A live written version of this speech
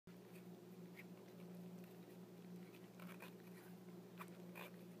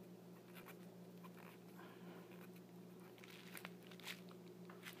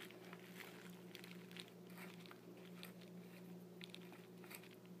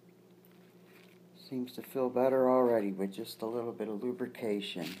Seems to feel better already with just a little bit of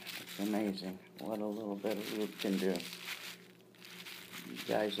lubrication. It's amazing what a little bit of lube can do. You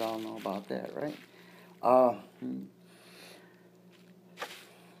guys all know about that, right?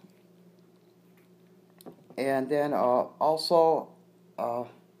 And then also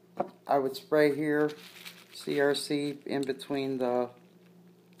I would spray here CRC in between where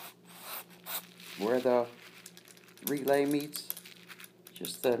the relay meets,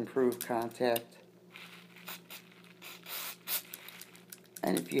 just to improve contact.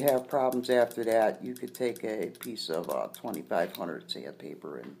 And if you have problems after that, you could take a piece of 2500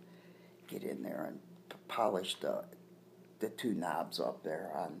 sandpaper and get in there and polish the two knobs up there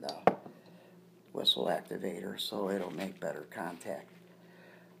on the whistle activator, so it'll make better contact.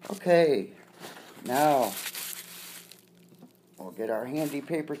 Okay, now we'll get our handy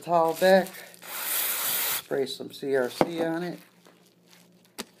paper towel back, spray some CRC on it,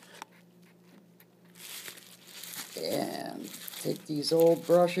 and take these old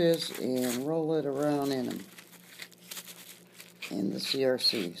brushes and roll it around in them, in the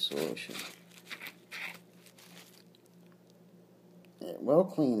CRC solution. It will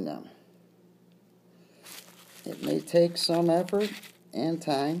clean them. It may take some effort and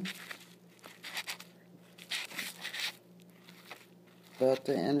time, but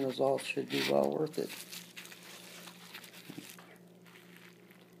the end result should be well worth it.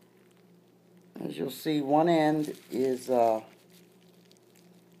 As you'll see, one end is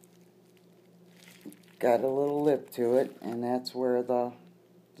got a little lip to it, and that's where the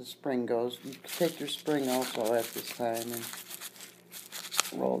spring goes. You can take your spring also at this time and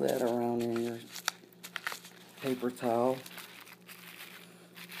roll that around in your paper towel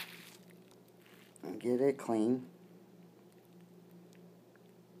and get it clean.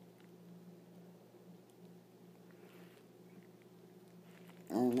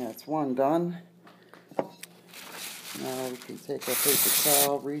 And that's one done. Now we can take our paper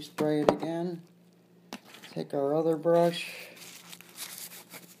towel, respray it again, take our other brush,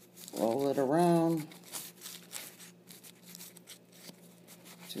 roll it around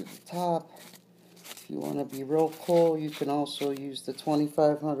to the top. If you want to be real cool, you can also use the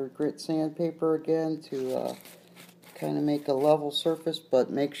 2500 grit sandpaper again to kind of make a level surface, but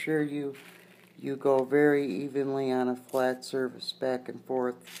make sure you go very evenly on a flat surface back and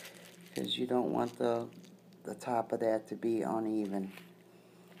forth, because you don't want the top of that to be uneven.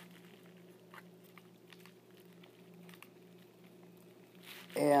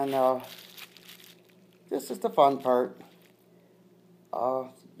 And this is the fun part.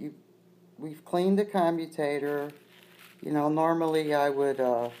 We've cleaned the commutator. You know, normally I would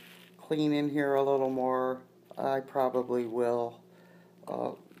clean in here a little more. I probably will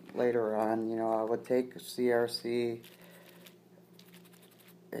later on. You know, I would take CRC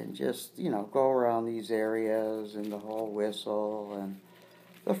and just, you know, go around these areas and the whole whistle and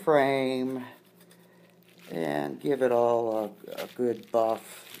the frame and give it all a good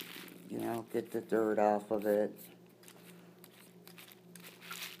buff, you know, get the dirt off of it.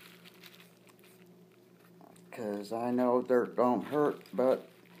 Because I know dirt don't hurt, but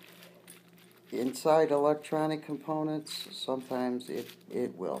inside electronic components, sometimes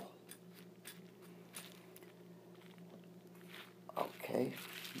it will. Okay.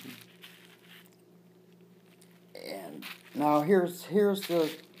 And now here's the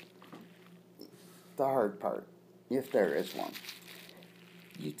hard part, if there is one.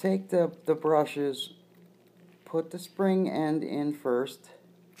 You take the brushes, put the spring end in first,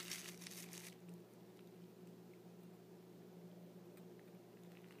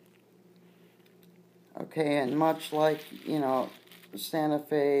 okay, and much like, you know, Santa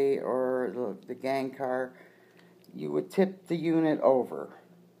Fe or the gang car, you would tip the unit over.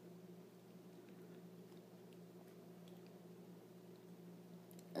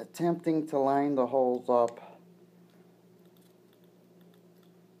 Attempting to line the holes up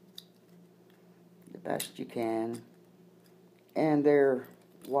the best you can, and there,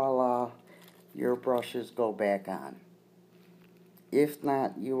 voila, your brushes go back on. If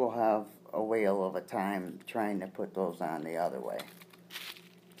not, you will have a whale of a time trying to put those on the other way.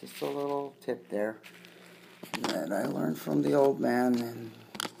 Just a little tip there that I learned from the old man, and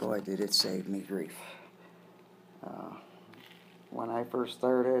boy, did it save me grief. When I first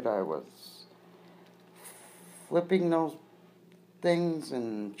started, I was flipping those things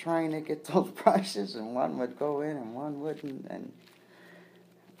and trying to get those brushes, and one would go in and one wouldn't, and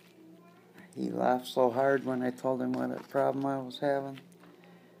he laughed so hard when I told him what a problem I was having.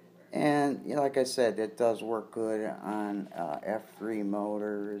 And, you know, like I said, it does work good on F3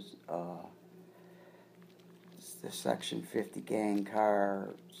 motors, the Section 50 gang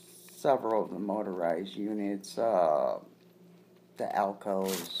car, several of the motorized units, the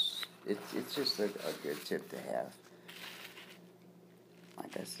Alcos. It's just a good tip to have.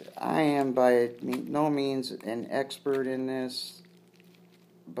 Like I said, I am by no means an expert in this,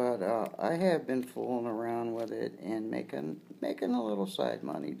 but I have been fooling around with it and making a little side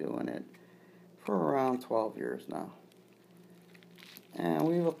money doing it for around 12 years now. And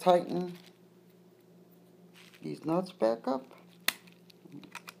we will tighten these nuts back up,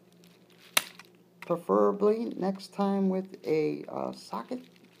 preferably next time with a socket.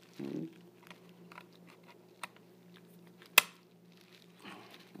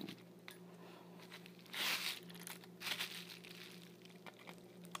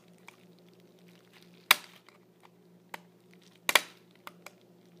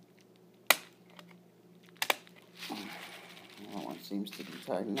 That one seems to be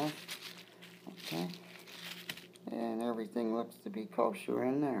tight enough. Okay. And everything looks to be kosher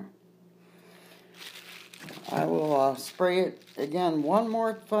in there. I will spray it again one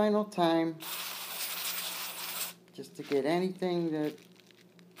more final time, just to get anything that,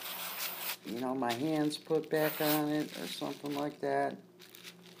 my hands put back on it or something like that.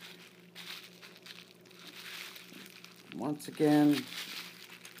 Once again,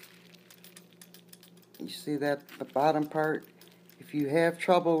 you see that the bottom part, if you have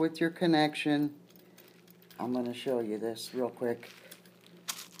trouble with your connection, I'm going to show you this real quick.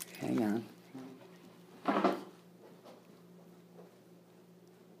 Hang on.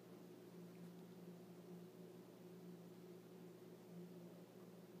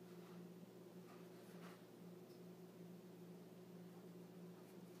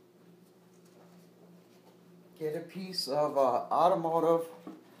 Get a piece of automotive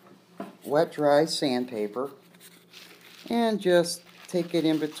wet dry sandpaper and just take it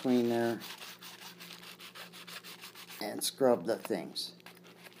in between there and scrub the things,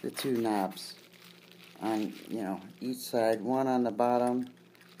 the two knobs on each side, one on the bottom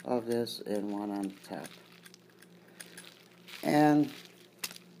of this and one on the top, and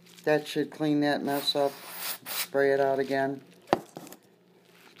that should clean that mess up. Spray it out again.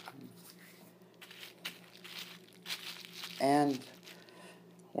 And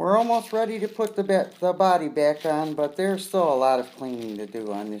we're almost ready to put the body back on, but there's still a lot of cleaning to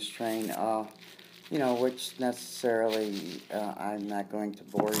do on this train, which necessarily I'm not going to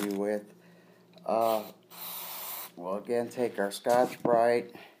bore you with. We'll again take our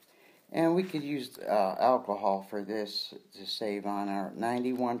Scotch-Brite, and we could use alcohol for this to save on our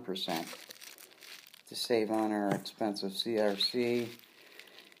 91%, to save on our expensive CRC.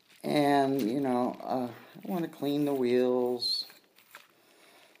 And, I want to clean the wheels,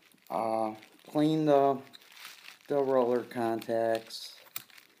 clean the roller contacts.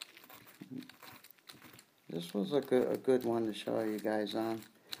 This was a good one to show you guys on.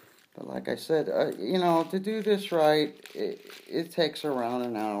 But like I said, to do this right, it takes around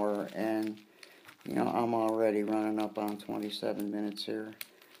an hour, and, I'm already running up on 27 minutes here.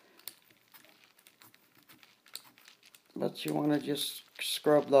 But you want to just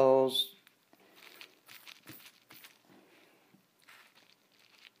scrub those.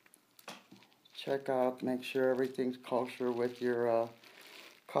 Check out, make sure everything's kosher with your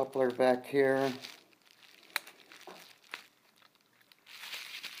coupler back here.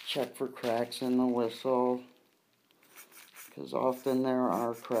 Check for cracks in the whistle, because often there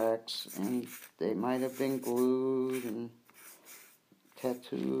are cracks, and they might have been glued and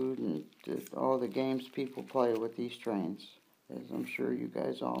tattooed, and all the games people play with these trains, as I'm sure you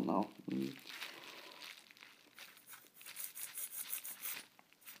guys all know.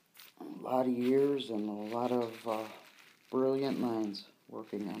 A lot of years and a lot of brilliant minds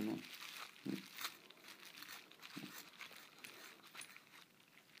working on them.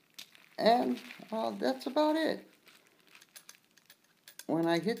 And that's about it. When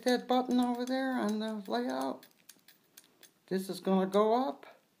I hit that button over there on the layout, this is going to go up.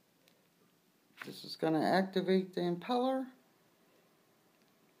 This is going to activate the impeller.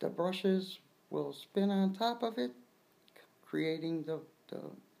 The brushes will spin on top of it, creating the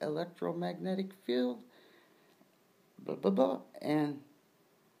electromagnetic field. Blah, blah, blah. And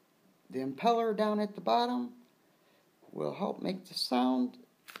the impeller down at the bottom will help make the sound.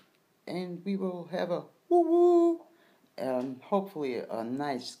 And we will have a woo-woo. And hopefully a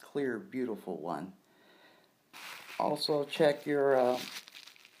nice, clear, beautiful one. Also check your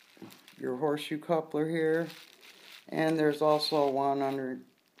horseshoe coupler here, and there's also one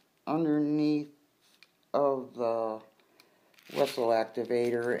underneath of the whistle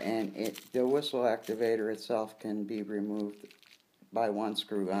activator, and the whistle activator itself can be removed by one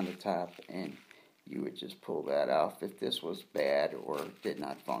screw on the top, and you would just pull that off if this was bad or did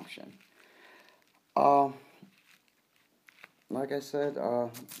not function. Like I said,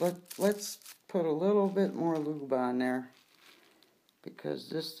 let's put a little bit more lube on there because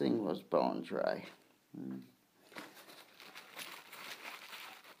this thing was bone dry.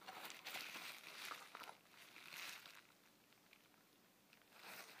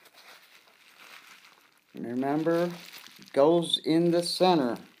 Remember, it goes in the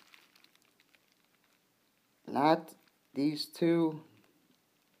center, not these two.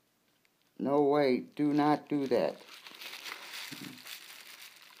 No way, do not do that.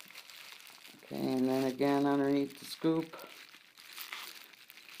 Okay, and then again underneath the scoop,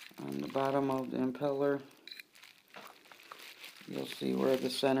 on the bottom of the impeller, you'll see where the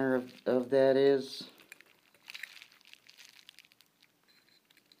center of that is.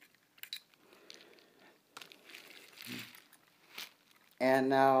 And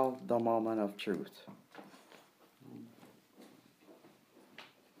now the moment of truth.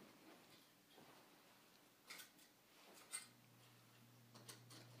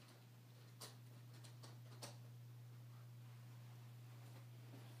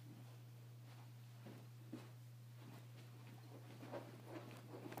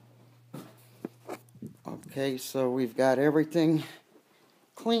 Okay, so we've got everything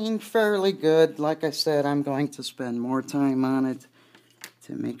cleaned fairly good. Like I said, I'm going to spend more time on it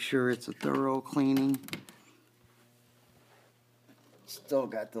to make sure it's a thorough cleaning. Still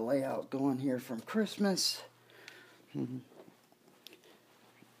got the layout going here from Christmas.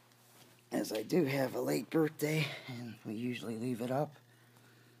 As I do have a late birthday, and we usually leave it up.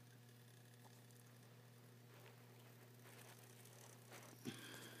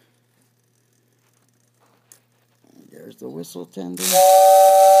 There's the whistle tender.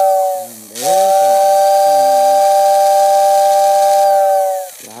 And there it goes.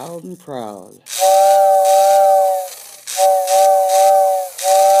 Loud and proud. Like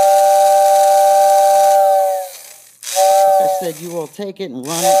I said, you will take it and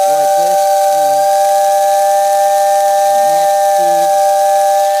run it like this.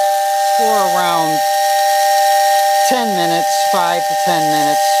 For around 10 minutes, 5 to 10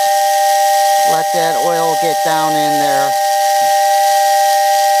 minutes. Let that oil get down in there.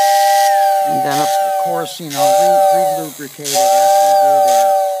 And then, of course, re-lubricate it after you do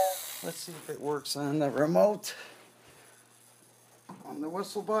that. Let's see if it works on the remote. On the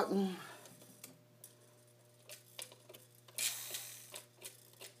whistle button.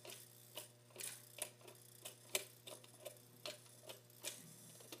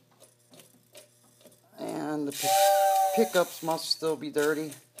 And the pickups must still be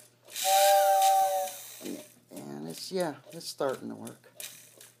dirty. And it's starting to work.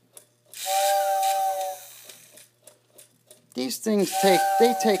 These things take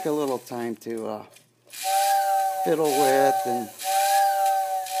a little time to fiddle with, and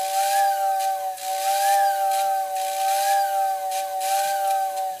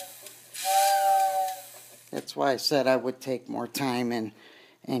that's why I said I would take more time and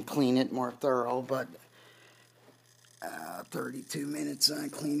clean it more thorough, but 32 minutes on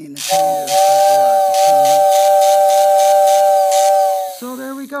cleaning the tender. So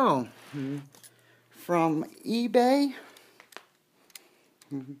there we go. From eBay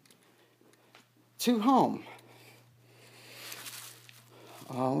to home.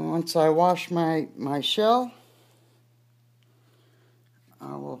 Once I wash my shell,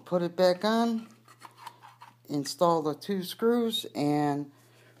 I will put it back on, install the 2 screws, and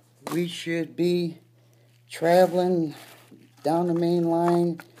we should be traveling down the main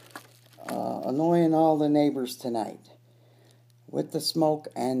line, annoying all the neighbors tonight with the smoke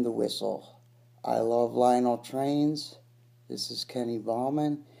and the whistle. I love Lionel trains. This is Kenny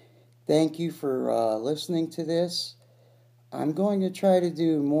Bauman. Thank you for listening to this. I'm going to try to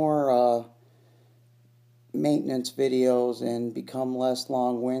do more maintenance videos and become less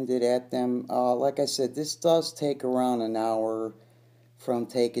long-winded at them. Like I said, this does take around an hour from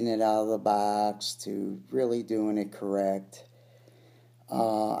taking it out of the box to really doing it correct.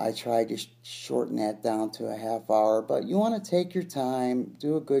 I tried to shorten that down to a half hour, but you want to take your time,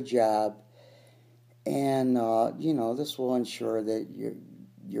 do a good job, and this will ensure that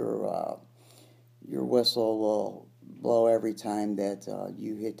your whistle will blow every time that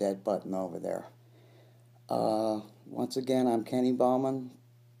you hit that button over there. Once again, I'm Kenny Bauman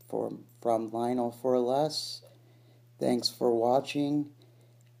from Lionel for Less. Thanks for watching,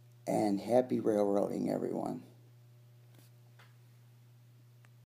 and happy railroading, everyone.